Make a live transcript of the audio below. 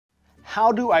How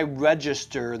do I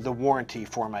register the warranty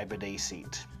for my bidet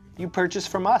seat? You purchase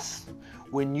from us.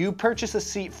 When you purchase a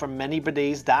seat from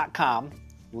manybidets.com,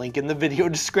 link in the video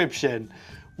description,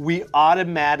 we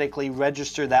automatically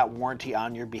register that warranty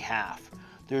on your behalf.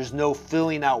 There's no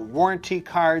filling out warranty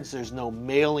cards, there's no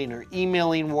mailing or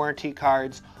emailing warranty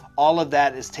cards. All of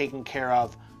that is taken care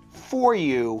of for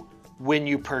you when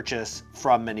you purchase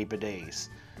from Many Bidets.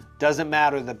 Doesn't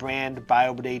matter the brand,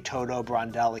 BioBidet, Toto,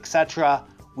 Brondell, etc.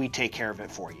 We take care of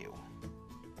it for you.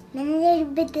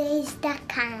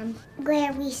 ManyBidets.com,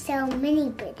 where we sell mini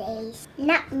bidets,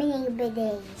 not mini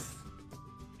bidets.